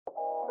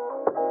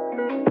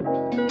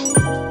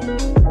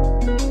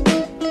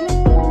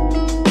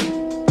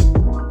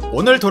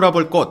오늘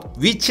돌아볼 곳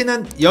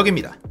위치는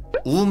여기입니다.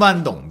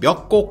 우만동,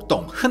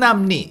 멱곡동,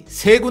 흔암리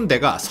세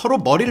군데가 서로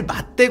머리를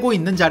맞대고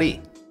있는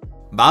자리.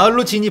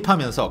 마을로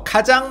진입하면서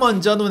가장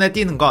먼저 눈에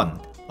띄는 건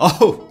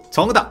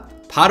정답!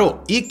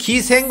 바로 이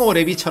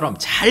기생오래비처럼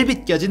잘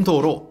빗겨진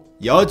도로.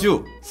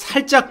 여주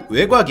살짝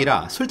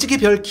외곽이라 솔직히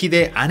별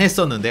기대 안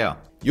했었는데요.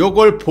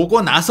 요걸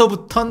보고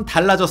나서부턴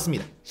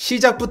달라졌습니다.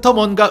 시작부터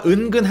뭔가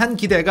은근한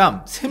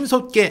기대감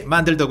샘솟게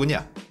만들더군요.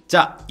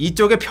 자,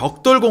 이쪽에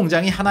벽돌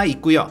공장이 하나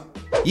있고요.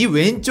 이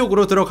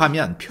왼쪽으로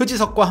들어가면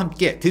표지석과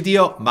함께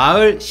드디어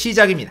마을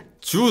시작입니다.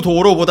 주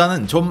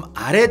도로보다는 좀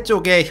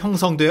아래쪽에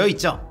형성되어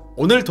있죠.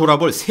 오늘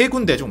돌아볼 세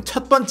군데 중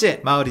첫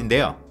번째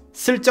마을인데요.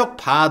 슬쩍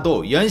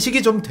봐도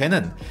연식이 좀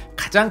되는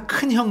가장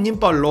큰 형님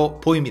뻘로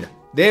보입니다.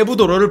 내부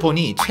도로를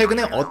보니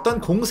최근에 어떤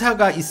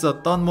공사가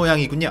있었던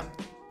모양이군요.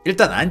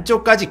 일단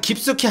안쪽까지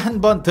깊숙이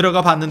한번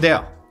들어가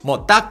봤는데요.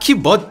 뭐 딱히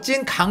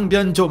멋진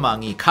강변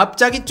조망이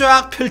갑자기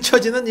쫙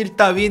펼쳐지는 일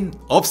따윈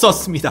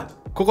없었습니다.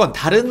 그건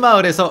다른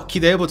마을에서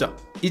기대해보죠.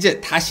 이제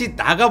다시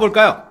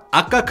나가볼까요?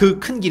 아까 그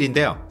큰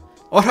길인데요.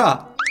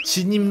 어라,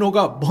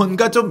 진입로가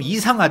뭔가 좀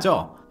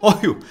이상하죠?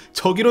 어휴,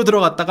 저기로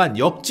들어갔다간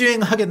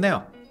역주행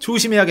하겠네요.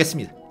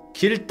 조심해야겠습니다.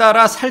 길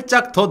따라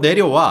살짝 더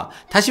내려와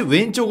다시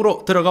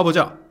왼쪽으로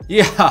들어가보죠.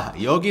 이야,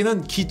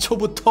 여기는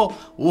기초부터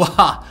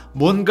와,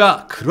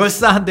 뭔가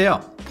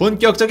그럴싸한데요.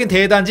 본격적인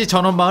대단지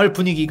전원마을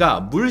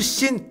분위기가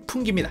물씬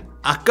풍깁니다.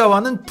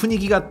 아까와는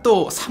분위기가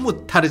또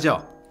사뭇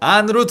다르죠.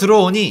 안으로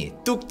들어오니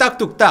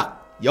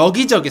뚝딱뚝딱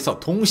여기저기서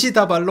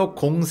동시다발로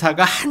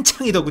공사가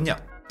한창이더군요.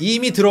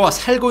 이미 들어와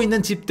살고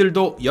있는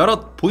집들도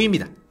여럿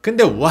보입니다.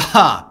 근데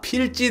와,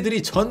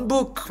 필지들이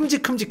전부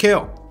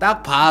큼직큼직해요.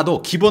 딱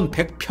봐도 기본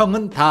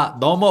 100평은 다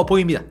넘어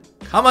보입니다.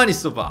 가만히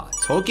있어봐.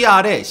 저기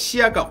아래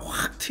시야가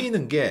확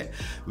트이는 게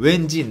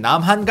왠지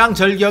남한강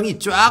절경이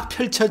쫙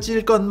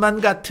펼쳐질 것만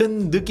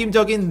같은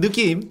느낌적인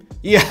느낌?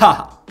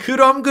 이야,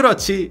 그럼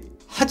그렇지.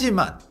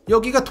 하지만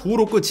여기가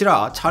도로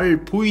끝이라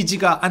잘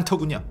보이지가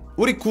않더군요.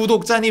 우리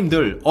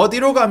구독자님들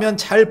어디로 가면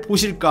잘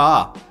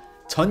보실까?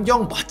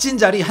 전경 멋진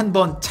자리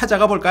한번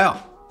찾아가 볼까요?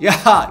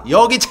 야,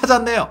 여기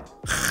찾았네요.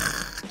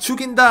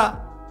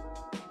 죽인다.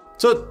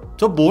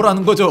 저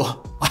뭐라는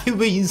거죠? 아이,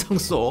 왜 인상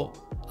써?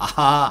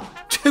 아하,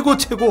 최고.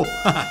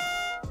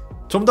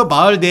 좀 더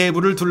마을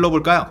내부를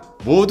둘러볼까요?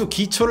 모두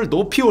기초를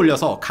높이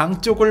올려서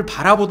강 쪽을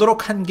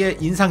바라보도록 한 게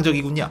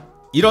인상적이군요.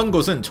 이런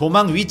곳은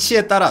조망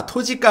위치에 따라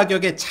토지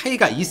가격에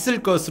차이가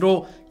있을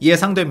것으로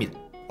예상됩니다.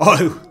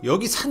 어휴,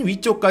 여기 산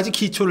위쪽까지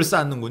기초를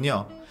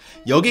쌓는군요.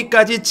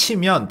 여기까지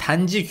치면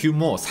단지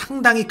규모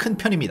상당히 큰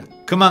편입니다.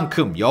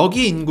 그만큼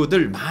여기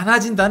인구들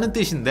많아진다는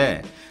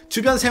뜻인데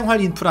주변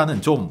생활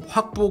인프라는 좀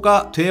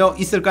확보가 되어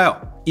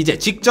있을까요? 이제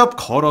직접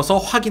걸어서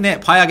확인해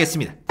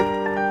봐야겠습니다.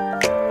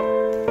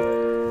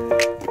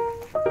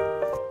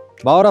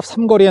 마을 앞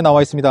삼거리에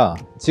나와 있습니다.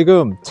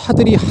 지금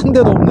차들이 한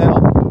대도 없네요.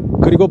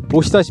 그리고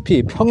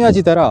보시다시피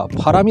평야지대라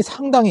바람이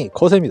상당히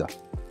거셉니다.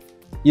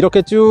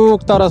 이렇게 쭉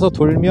따라서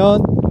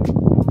돌면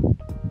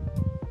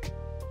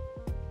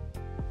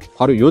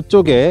바로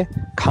이쪽에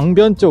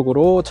강변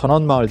쪽으로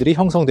전원마을들이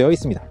형성되어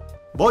있습니다.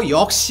 뭐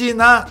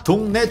역시나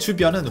동네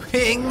주변은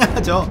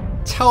휑하죠.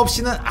 차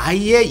없이는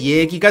아예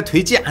얘기가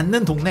되지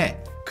않는 동네.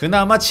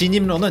 그나마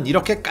진입로는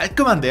이렇게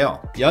깔끔한데요.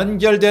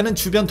 연결되는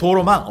주변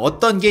도로망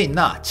어떤 게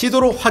있나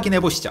지도로 확인해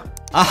보시죠.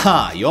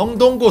 아하,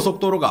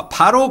 영동고속도로가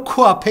바로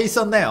코앞에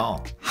있었네요.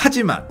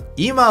 하지만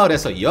이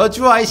마을에서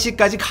여주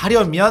IC까지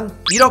가려면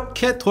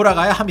이렇게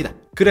돌아가야 합니다.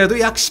 그래도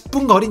약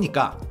 10분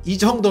거리니까 이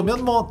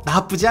정도면 뭐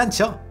나쁘지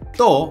않죠.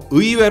 또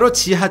의외로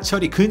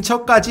지하철이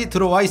근처까지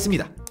들어와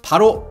있습니다.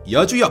 바로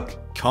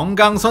여주역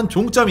경강선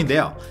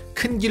종점인데요.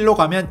 큰 길로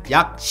가면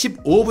약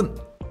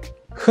 15분.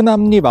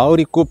 흔암리 마을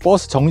입구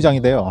버스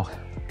정류장인데요.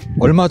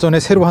 얼마 전에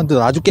새로 한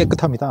듯 아주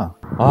깨끗합니다.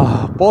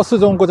 아, 버스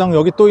정거장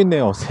여기 또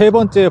있네요. 세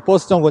번째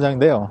버스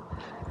정거장인데요.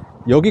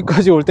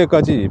 여기까지 올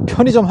때까지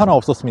편의점 하나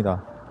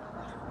없었습니다.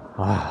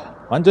 아,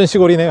 완전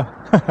시골이네요.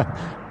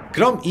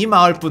 그럼 이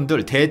마을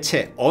분들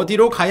대체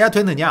어디로 가야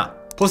되느냐?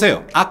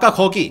 보세요. 아까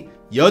거기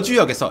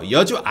여주역에서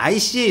여주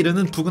IC에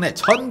이르는 부근에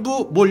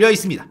전부 몰려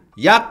있습니다.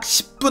 약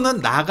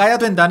 10분은 나가야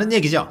된다는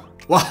얘기죠.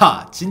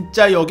 와,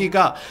 진짜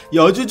여기가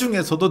여주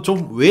중에서도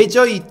좀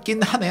외져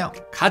있긴 하네요.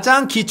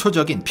 가장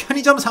기초적인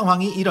편의점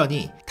상황이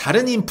이러니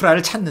다른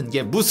인프라를 찾는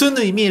게 무슨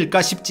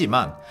의미일까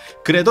싶지만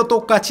그래도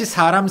똑같이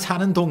사람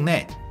사는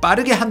동네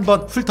빠르게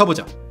한번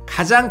훑어보죠.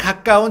 가장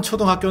가까운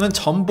초등학교는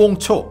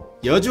전봉초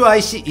여주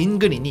IC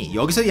인근이니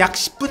여기서 약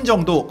 10분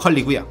정도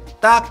걸리고요.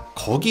 딱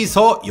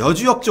거기서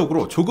여주역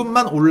쪽으로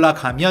조금만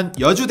올라가면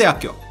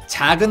여주대학교,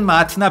 작은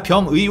마트나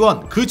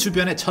병의원 그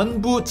주변에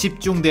전부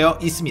집중되어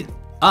있습니다.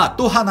 아,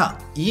 또 하나,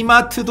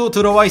 이마트도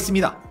들어와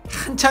있습니다.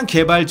 한창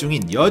개발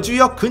중인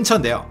여주역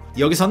근처인데요.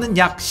 여기서는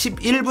약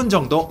 11분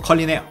정도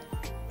걸리네요.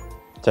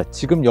 자,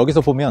 지금 여기서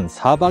보면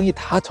사방이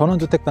다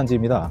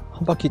전원주택단지입니다.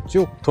 한 바퀴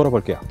쭉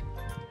돌아볼게요.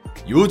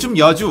 요즘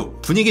여주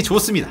분위기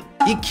좋습니다.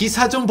 이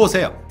기사 좀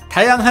보세요.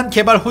 다양한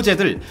개발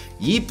호재들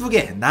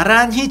이쁘게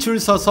나란히 줄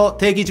서서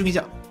대기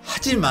중이죠.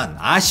 하지만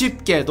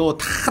아쉽게도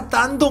다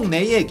딴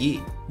동네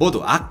얘기.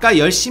 모두 아까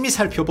열심히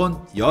살펴본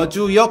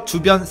여주역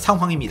주변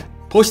상황입니다.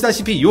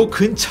 보시다시피 요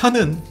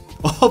근처는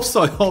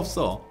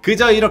없어.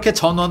 그저 이렇게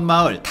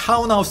전원마을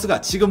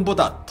타운하우스가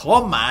지금보다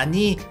더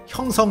많이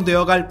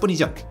형성되어 갈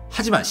뿐이죠.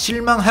 하지만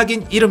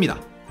실망하긴 이릅니다.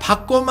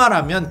 바꿔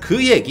말하면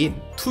그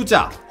얘긴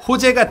투자,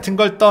 호재 같은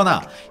걸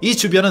떠나 이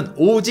주변은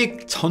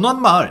오직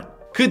전원마을,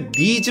 그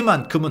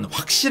니즈만큼은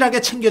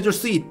확실하게 챙겨줄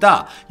수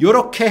있다,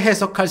 요렇게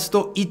해석할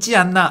수도 있지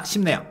않나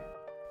싶네요.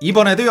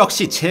 이번에도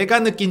역시 제가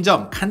느낀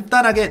점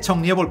간단하게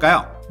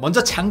정리해볼까요?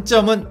 먼저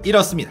장점은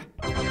이렇습니다.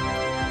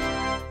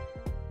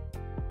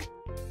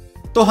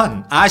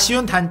 또한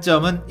아쉬운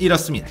단점은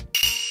이렇습니다.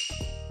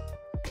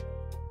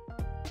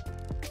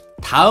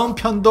 다음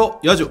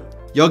편도 여주,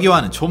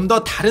 여기와는 좀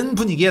더 다른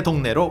분위기의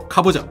동네로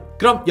가보죠.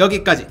 그럼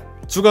여기까지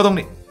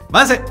주거독립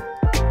만세!